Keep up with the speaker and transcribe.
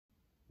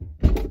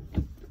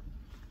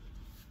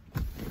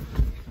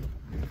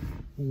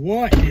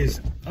What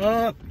is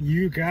up,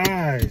 you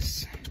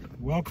guys?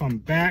 Welcome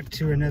back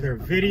to another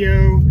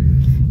video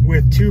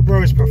with Two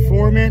Bros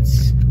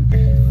Performance.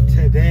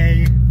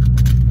 Today,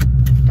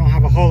 don't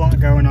have a whole lot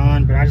going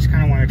on, but I just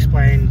kind of want to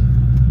explain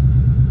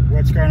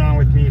what's going on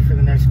with me for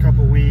the next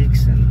couple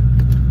weeks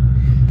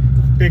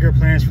and bigger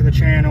plans for the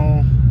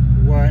channel,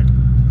 what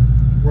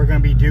we're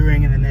going to be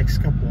doing in the next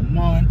couple of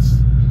months.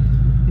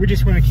 We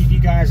just want to keep you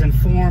guys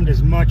informed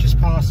as much as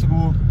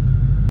possible.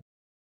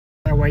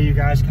 That way you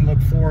guys can look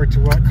forward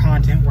to what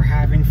content we're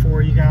having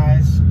for you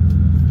guys.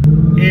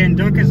 In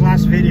Duncan's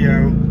last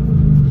video,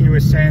 he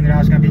was saying that I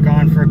was going to be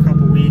gone for a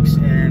couple weeks,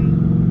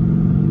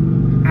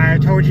 and I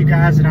told you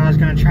guys that I was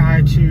going to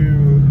try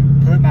to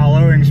put my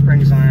lowering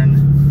springs in,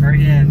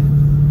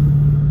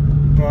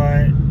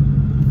 but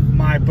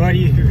my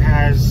buddy who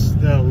has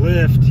the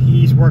lift,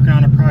 he's working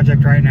on a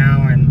project right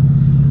now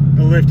and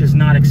the lift is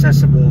not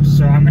accessible,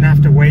 so I'm going to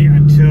have to wait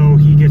until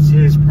he gets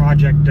his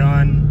project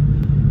done,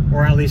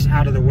 or at least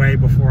out of the way,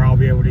 before I'll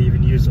be able to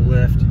even use the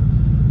lift.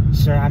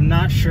 So I'm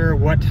not sure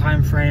what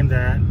time frame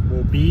that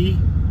will be,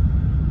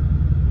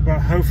 but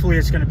hopefully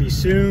it's going to be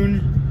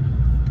soon.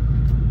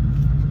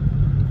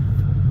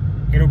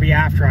 It'll be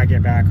after I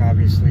get back,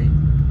 obviously.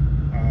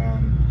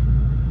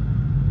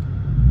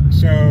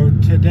 So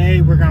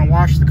today we're going to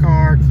wash the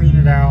car, clean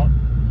it out.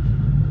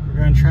 We're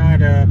going to try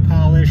to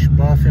polish,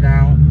 buff it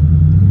out,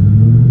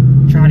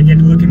 try to get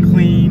it looking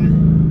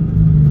clean.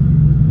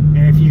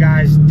 And if you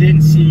guys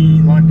didn't see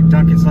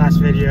Duncan's last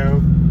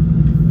video,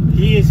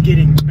 he is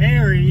getting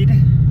married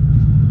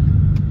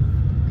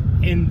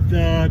in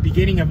the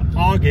beginning of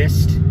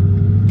August.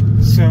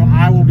 So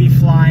I will be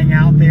flying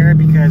out there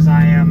because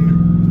I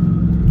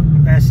am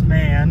a best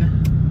man.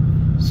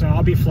 So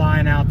I'll be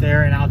flying out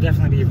there, and I'll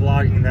definitely be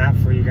vlogging that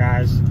for you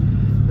guys.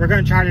 We're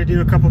going to try to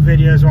do a couple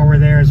videos while we're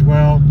there as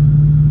well.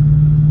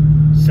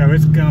 So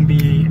it's going to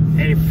be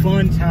a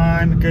fun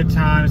time, a good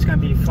time. It's going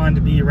to be fun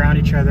to be around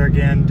each other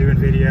again, doing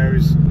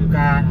videos. We've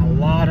got a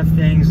lot of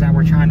things that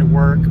we're trying to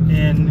work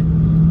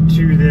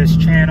into this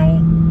channel.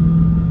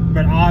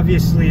 But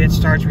obviously it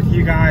starts with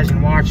you guys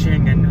and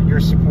watching and your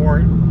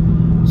support.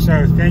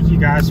 So thank you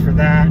guys for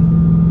that.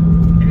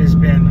 It has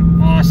been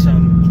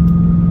awesome.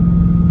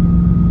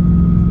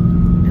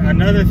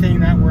 Another thing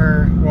that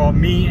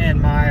me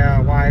and my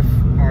wife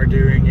are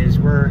doing is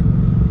we're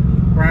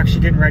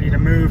actually getting ready to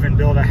move and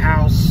build a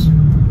house.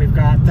 We've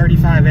got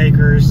 35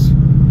 acres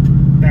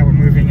that we're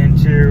moving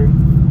into,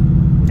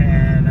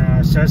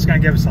 and so it's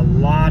going to give us a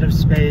lot of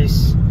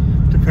space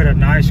to put a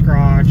nice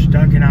garage.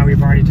 Duncan and I,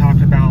 we've already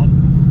talked about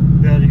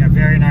building a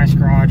very nice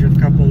garage with a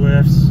couple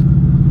lifts,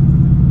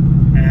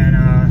 and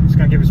it's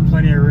going to give us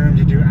plenty of room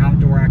to do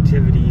outdoor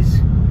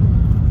activities.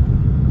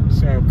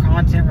 So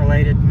content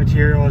related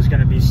material is going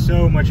to be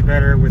so much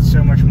better with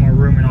so much more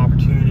room and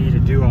opportunity to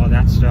do all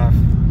that stuff.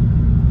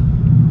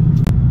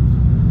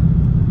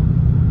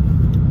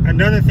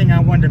 Another thing I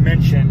wanted to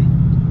mention,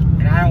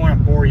 and I don't want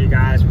to bore you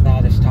guys with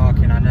all this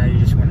talking, I know you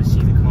just want to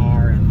see the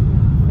car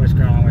and what's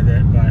going on with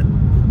it, but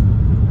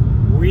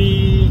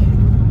we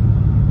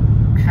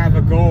have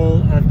a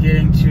goal of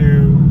getting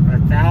to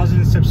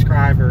 1,000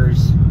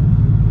 subscribers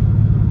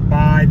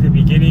by the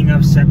beginning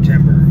of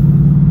September.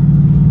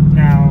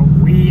 Now,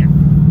 we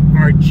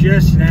are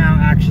just now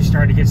actually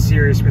starting to get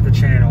serious with the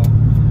channel.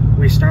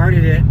 We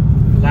started it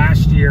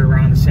last year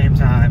around the same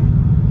time,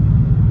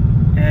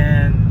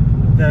 and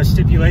the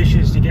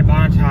stipulations to get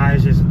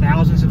monetized is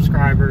 1,000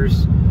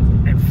 subscribers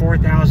and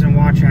 4,000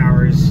 watch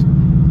hours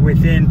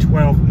within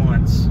 12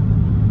 months.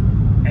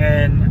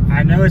 And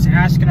I know it's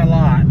asking a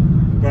lot,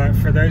 but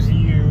for those of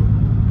you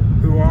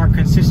who are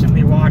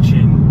consistently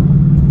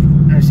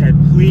watching, like I said,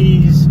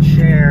 please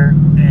share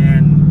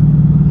and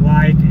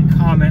like and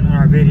comment on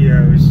our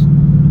videos,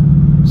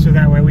 so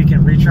that way we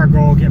can reach our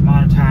goal, get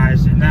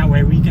monetized, and that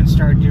way we can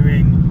start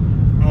doing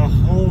a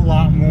whole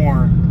lot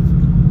more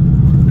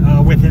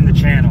within the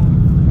channel.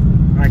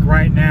 Like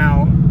right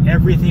now,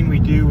 everything we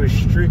do is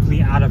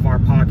strictly out of our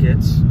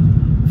pockets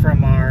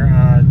from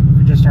our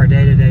just our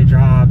day-to-day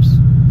jobs,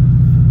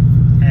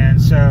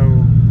 and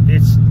so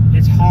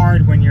it's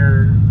hard when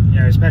you're, you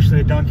know,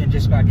 especially Duncan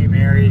just about to get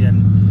married,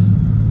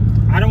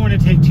 and I don't want to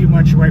take too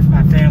much away from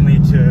my family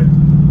to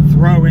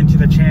throw into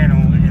the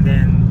channel, and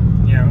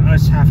then, you know,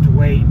 us have to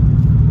wait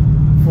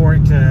for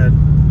it to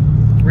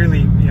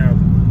really, you know,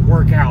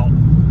 work out.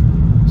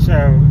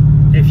 So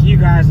if you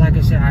guys, like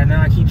I said, I know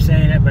I keep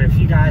saying it, but if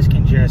you guys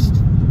can just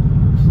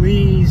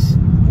please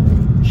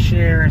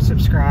share and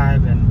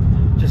subscribe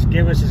and just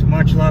give us as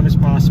much love as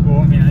possible.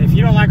 I mean, if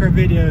you don't like our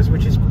videos,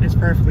 which is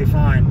perfectly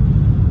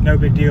fine, no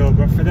big deal,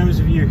 but for those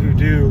of you who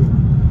do,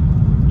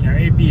 you know,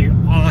 it'd be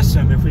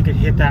awesome if we could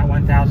hit that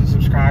 1,000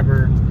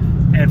 subscriber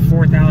and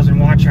 4,000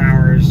 watch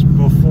hours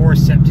before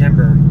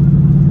September,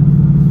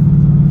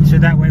 so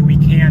that way we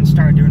can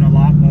start doing a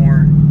lot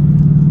more.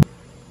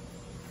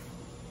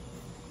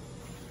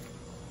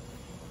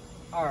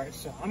 Alright,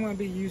 so I'm going to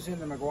be using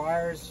the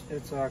Meguiar's.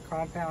 It's a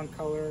compound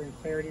color and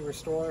clarity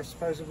restorer,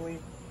 supposedly.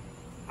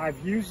 I've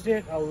used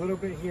it a little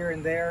bit here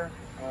and there,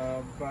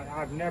 but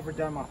I've never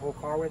done my whole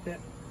car with it.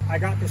 I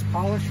got this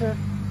polisher,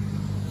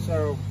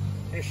 so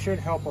it should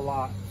help a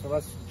lot. So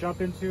let's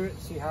jump into it,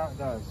 see how it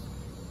does.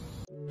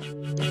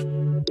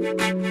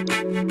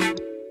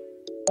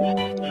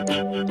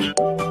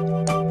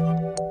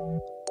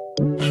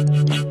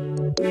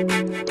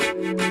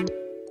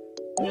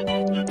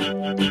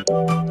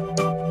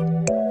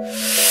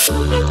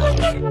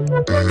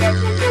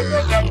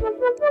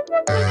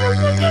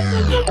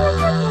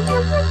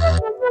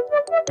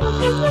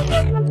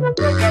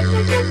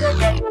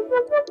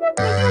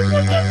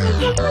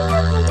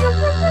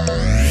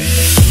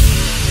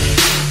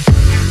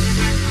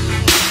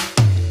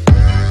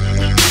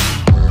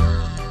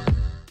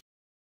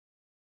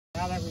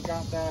 Now that we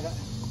got that,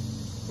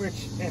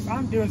 which if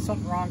I'm doing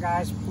something wrong,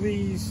 guys,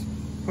 please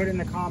put in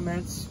the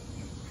comments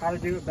how to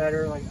do it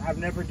better. Like, I've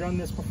never done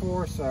this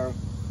before, so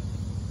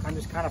I'm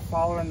just kind of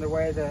following the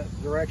way the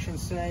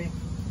directions say,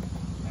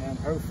 and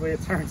hopefully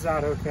it turns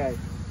out okay.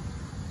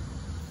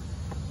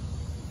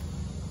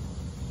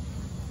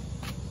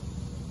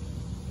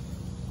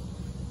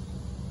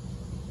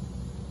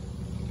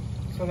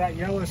 So that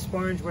yellow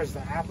sponge was the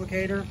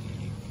applicator,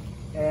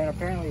 and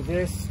apparently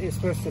this is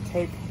supposed to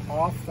take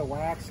off the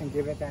wax and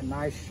give it that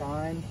nice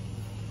shine.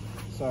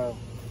 So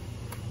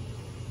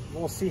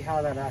we'll see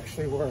how that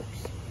actually works.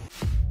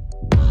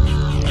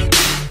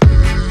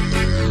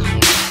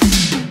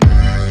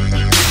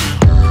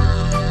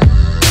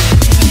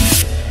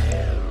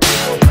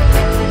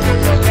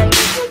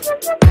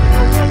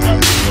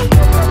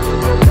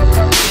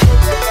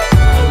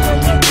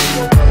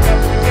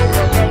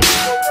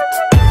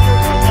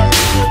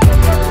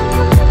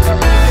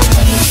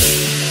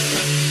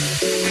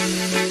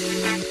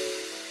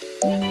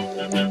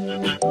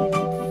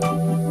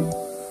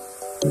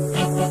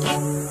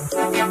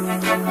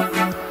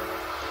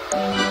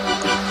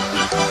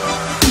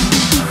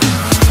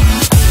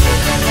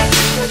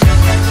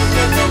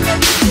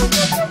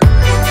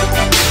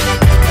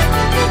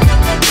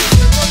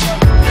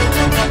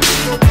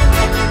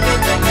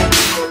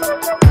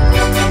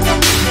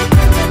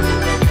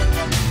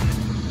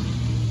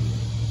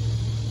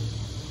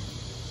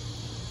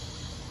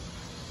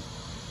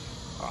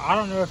 I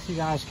don't know if you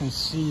guys can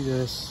see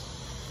this.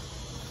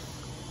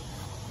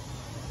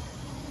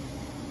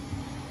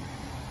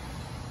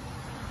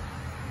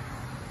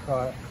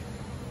 But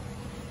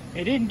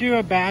it didn't do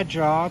a bad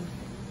job.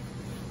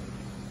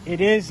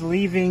 It is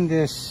leaving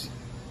this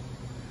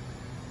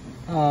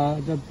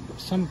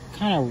some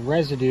kind of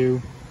residue.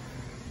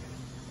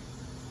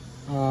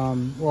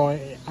 Well,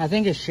 I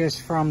think it's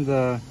just from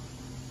the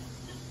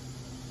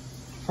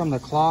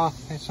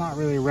cloth. It's not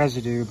really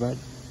residue, but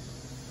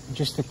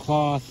just the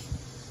cloth.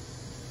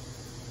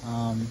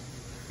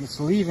 It's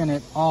leaving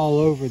it all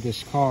over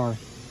this car.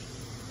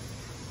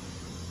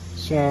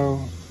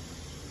 So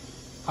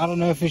I don't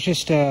know if it's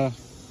just a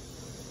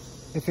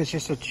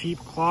cheap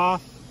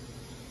cloth.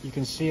 You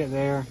can see it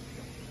there,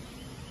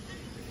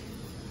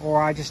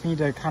 or I just need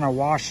to kind of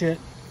wash it.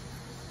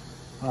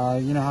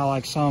 You know how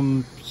like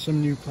some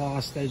new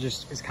cloths,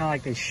 it's kind of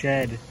like they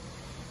shed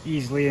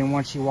easily, and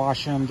once you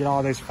wash them, get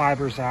all those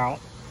fibers out,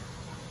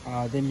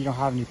 then you don't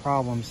have any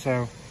problems.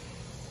 So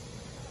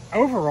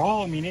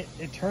overall, I mean,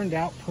 it turned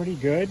out pretty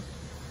good.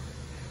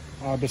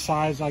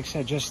 Besides, like I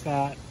said, just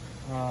that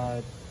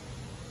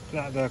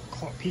the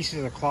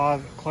pieces of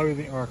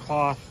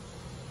cloth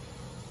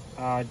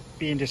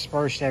being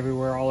dispersed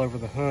everywhere all over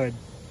the hood.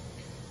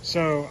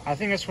 So I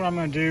think that's what I'm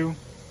going to do.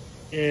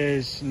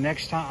 Is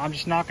next time, I'm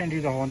just not going to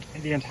do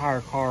the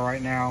entire car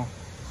right now.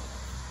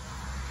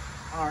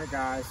 All right,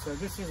 guys. So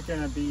this is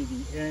going to be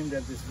the end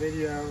of this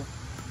video.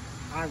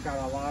 I've got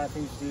a lot of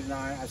things to do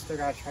tonight. I still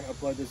got to try to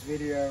upload this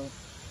video,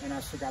 and I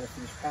still got to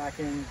finish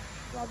packing.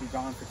 I'll be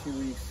gone for 2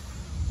 weeks,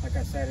 like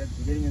I said at the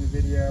beginning of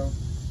the video.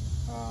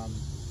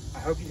 I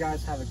hope you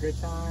guys have a good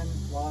time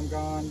while I'm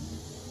gone,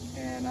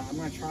 and I'm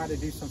going to try to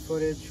do some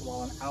footage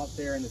while I'm out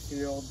there in the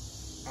field.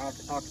 I'll have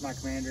to talk to my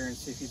commander and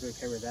see if he's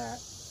okay with that.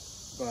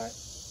 But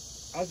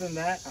other than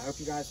that, I hope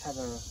you guys have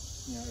a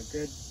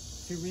good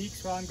 2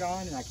 weeks while I'm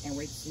gone, and I can't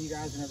wait to see you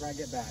guys whenever I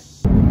get back.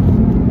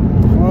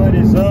 What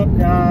is up,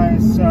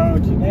 guys? So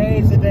today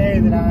is the day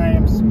that I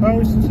am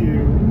supposed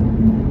to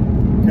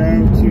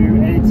go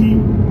to AT,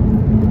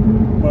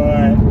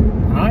 but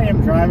I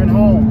am driving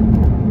home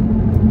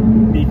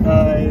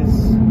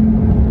because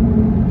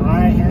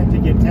I had to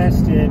get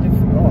tested.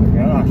 Oh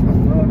gosh, my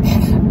throat.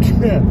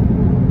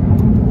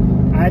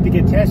 I had to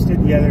get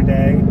tested the other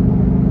day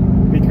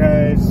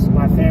because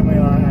my family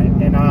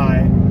and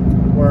I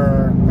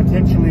were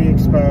potentially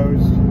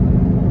exposed,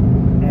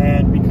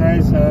 and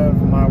because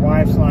of my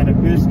wife's line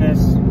of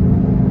business,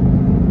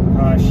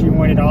 she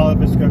wanted all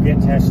of us to go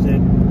get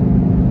tested.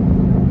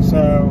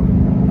 So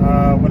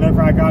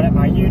whenever I got at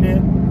my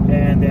unit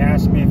and they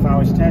asked me if I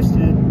was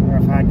tested or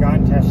if I had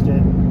gotten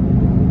tested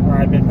or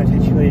I'd been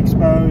potentially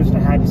exposed, I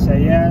had to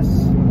say yes.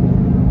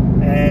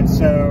 And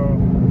so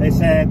they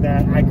said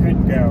that I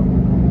couldn't go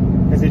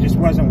because it just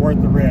wasn't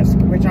worth the risk,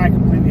 which I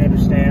completely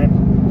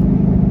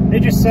understand.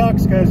 It just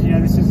sucks because,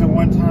 this is the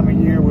one time a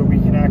year where we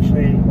can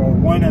actually, well,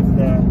 one of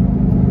the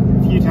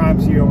few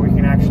times a year where we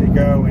can actually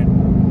go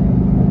and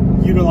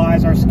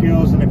utilize our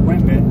skills and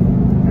equipment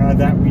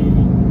that we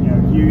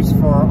use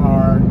for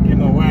our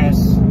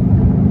MOS.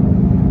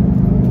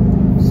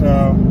 So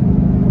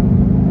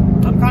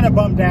I'm kind of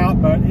bummed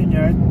out, but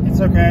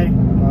it's okay.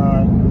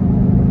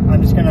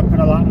 I'm just gonna put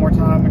a lot more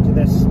time into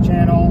this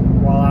channel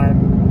while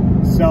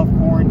I'm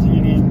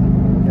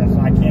self-quarantining, because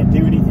I can't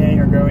do anything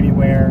or go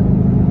anywhere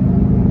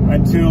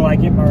until I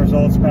get my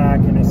results back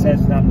and it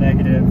says that I'm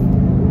negative.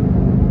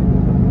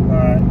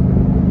 But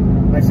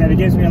like I said, it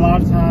gives me a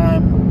lot of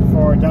time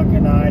for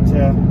Duncan and I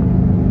to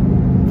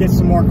get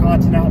some more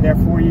content out there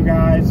for you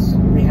guys.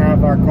 We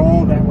have our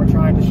goal that we're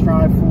trying to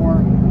strive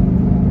for.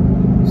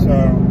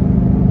 So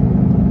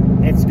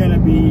it's gonna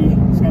be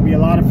a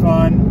lot of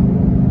fun,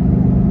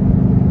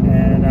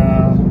 and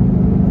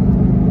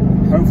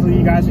hopefully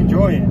you guys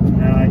enjoy it.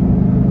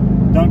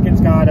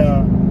 Duncan's got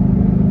a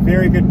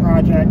very good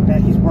project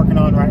that he's working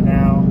on right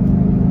now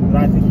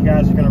that I think you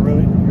guys are gonna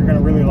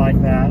really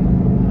like that.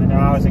 I know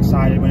I was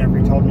excited whenever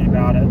he told me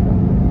about it.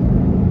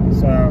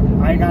 So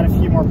I got a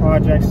few more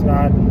projects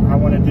that I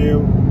want to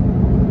do,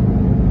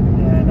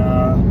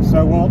 and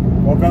so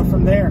we'll go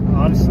from there.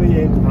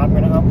 Honestly, I'm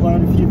going to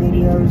upload a few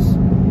videos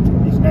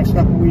these next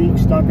couple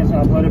weeks. Duncan's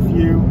upload a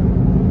few,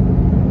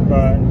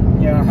 but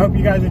I hope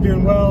you guys are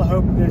doing well. I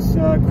hope this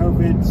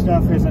COVID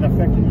stuff isn't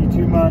affecting you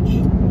too much,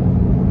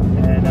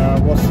 and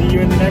we'll see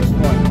you in the next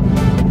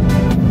one.